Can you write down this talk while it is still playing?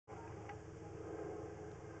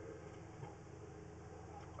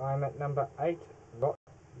I'm at number 8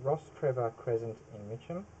 Rosstrevour Crescent in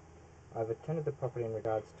Mitcham. I've attended the property in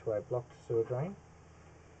regards to a blocked sewer drain.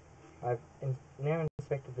 I've now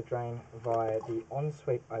inspected the drain via the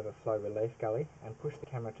ensuite overflow relief gully and pushed the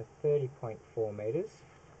camera to 30.4 metres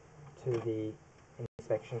to the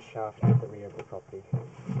inspection shaft at the rear of the property.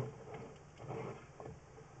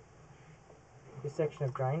 This section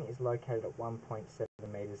of drain is located at 1.7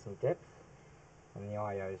 metres in depth, and the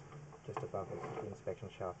IO is just above us. The inspection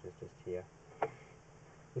shaft is just here.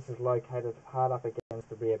 This is located hard up against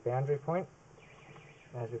the rear boundary point.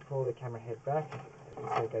 As we pull the camera head back, you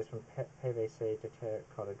can see it goes from PVC to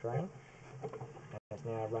terracotta drain, and it's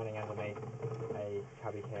now running underneath a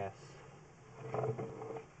cubby house.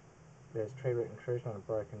 There's tree root intrusion on a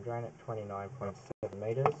broken drain at 29.7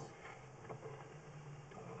 metres.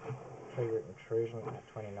 Tree root intrusion at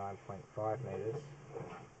 29.5 metres.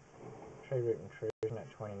 Tree root intrusion at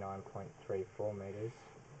 29.34 metres.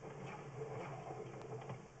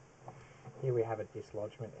 Here we have a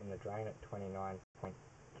dislodgement in the drain at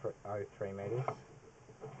 29.03 metres.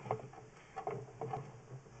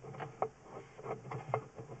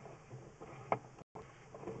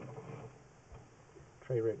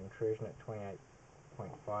 Tree root intrusion at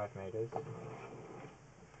 28.5 metres.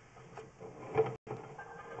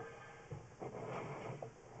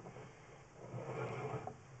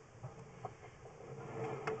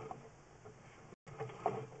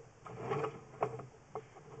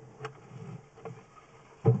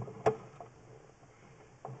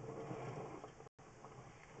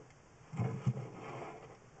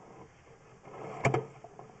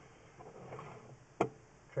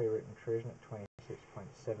 Tree root intrusion at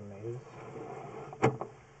 26.7 metres.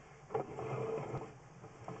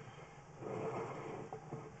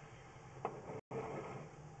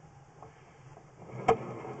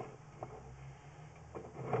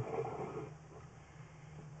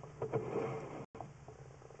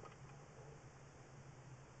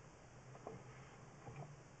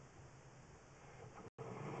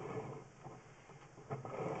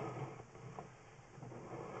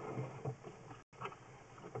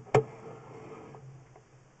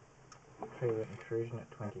 Tree root intrusion at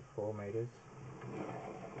 24 metres.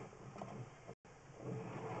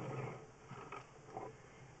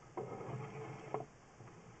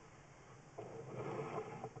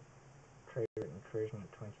 Tree root intrusion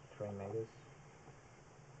at 23 metres.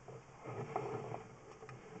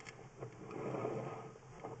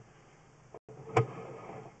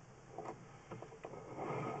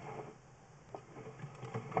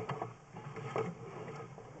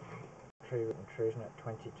 Tree root intrusion at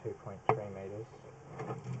 22.3 metres.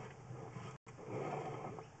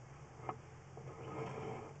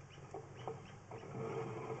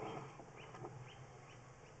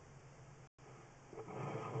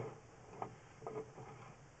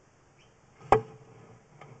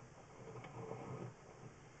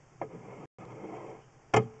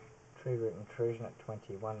 Tree root intrusion at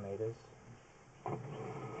 21 metres.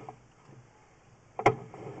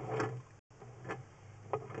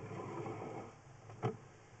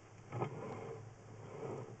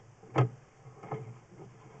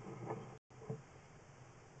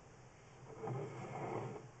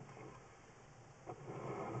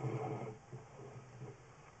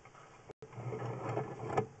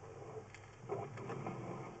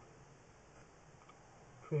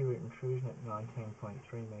 Tree root intrusion at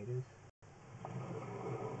 19.3 metres.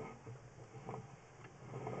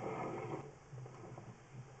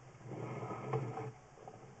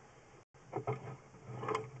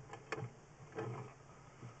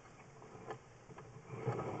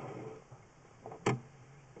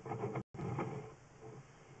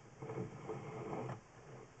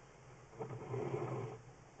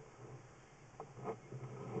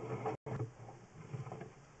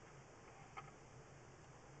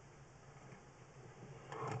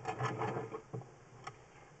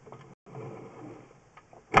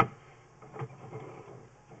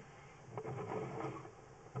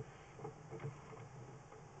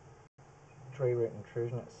 Tree root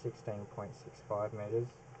intrusion at 16.65 metres.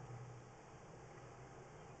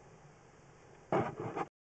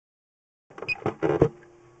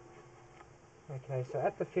 Okay, so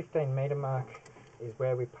at the 15 metre mark is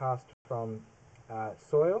where we passed from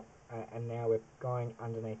soil, and now we're going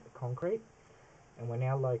underneath the concrete, and we're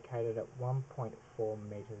now located at 1.4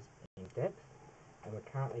 metres in depth, and we're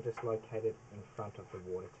currently just located in front of the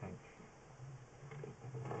water tank.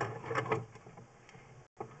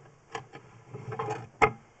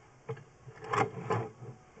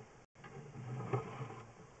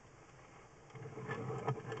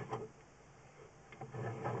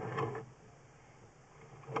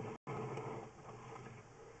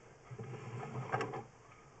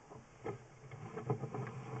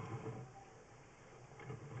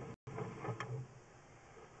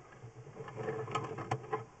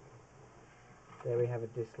 There we have a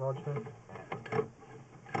dislodgement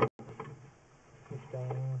at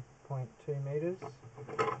 15.2 metres.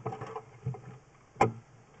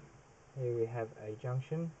 Here we have a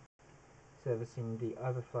junction servicing the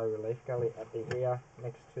overflow relief gully at the rear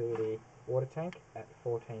next to the water tank at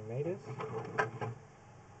 14 metres.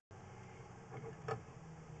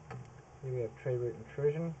 Here we have tree root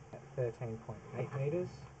intrusion at 13.8 metres.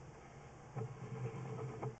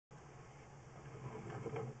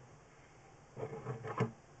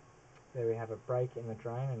 There we have a break in the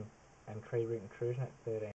drain and tree root intrusion at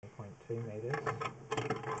 13.2 metres.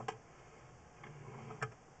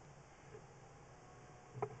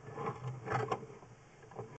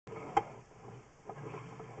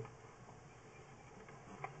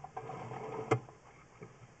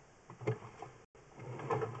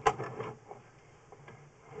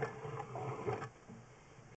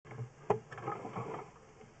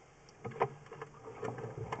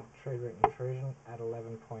 Tree root intrusion at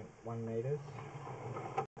 11.1 metres.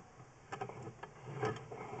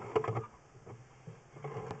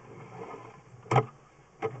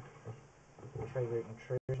 Tree root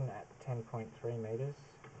intrusion at 10.3 metres.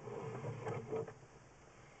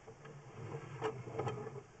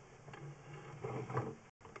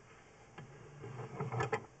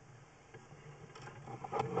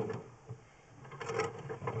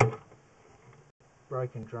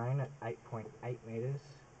 Broken drain at 8.8 metres.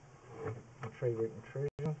 Tree root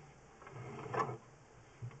intrusion.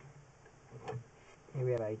 Here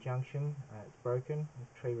we have a junction, it's broken,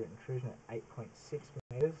 with tree root intrusion at 8.6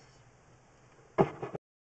 metres.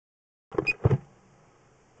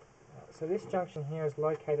 So this junction here is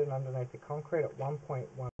located underneath the concrete at 1.1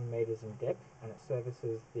 metres in depth, and it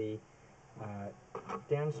services the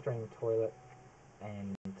downstream toilet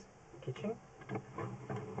and kitchen.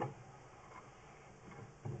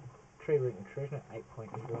 Tree root intrusion at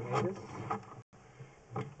 8.4 metres.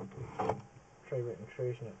 Tree root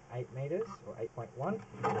intrusion at 8 metres, or 8.1.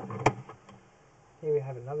 Here we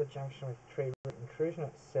have another junction with tree root intrusion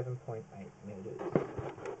at 7.8 metres.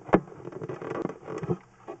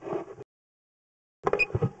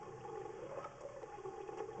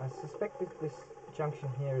 I suspect that this junction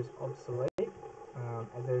here is obsolete,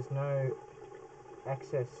 as there is no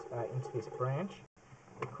access into this branch.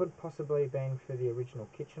 It could possibly have been for the original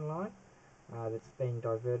kitchen line that's been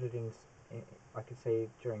diverted in, I could see,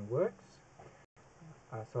 during works.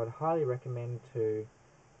 So I'd highly recommend to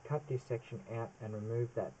cut this section out and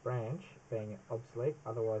remove that branch, being obsolete,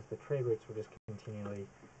 otherwise the tree roots will just continually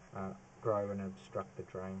grow and obstruct the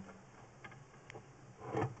drain.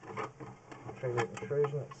 Tree root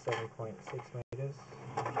intrusion at 7.6 metres.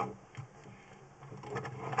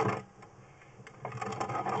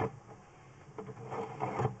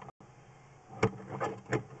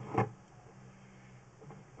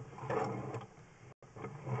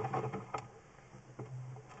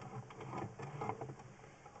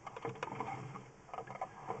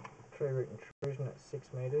 Tree root intrusion at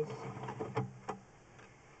 6 metres.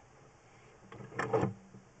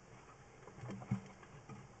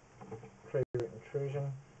 Tree root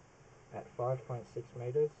intrusion at 5.6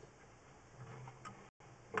 metres.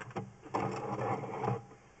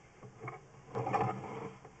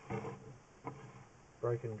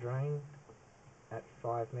 Broken drain at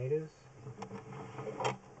 5 metres.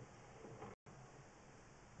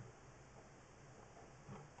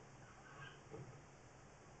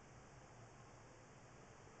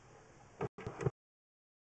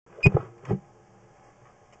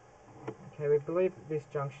 Okay, we believe that this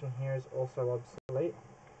junction here is also obsolete,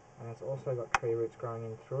 and it's also got tree roots growing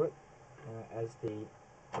in through it, as the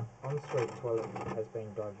ensuite toilet has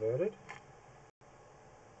been diverted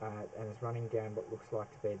and is running down what looks like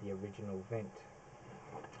to be the original vented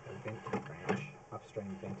branch,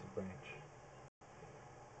 upstream vented branch.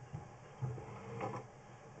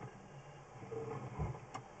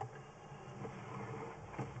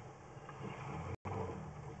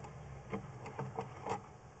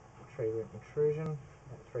 Tree root intrusion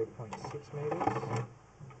at 3.6 metres.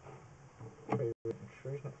 Tree root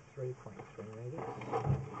intrusion at 3.3 metres.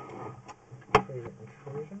 Tree root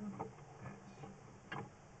intrusion at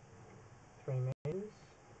 3 metres.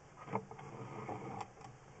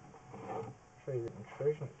 Tree root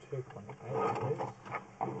intrusion at 2.8 metres.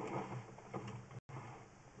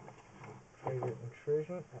 Tree root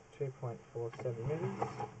intrusion at 2.47 metres.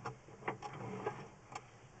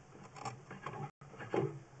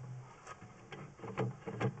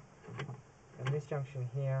 And this junction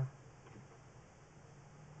here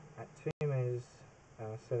at 2 metres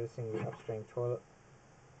servicing the upstream toilet.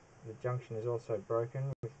 The junction is also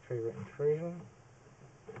broken with tree root intrusion.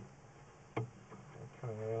 And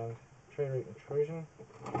coming around, tree tree root intrusion,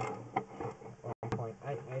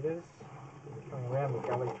 1.8 metres, coming around the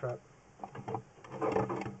gully trap.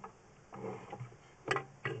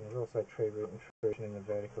 And there's also tree root intrusion in the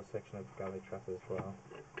vertical section of the gully trap as well.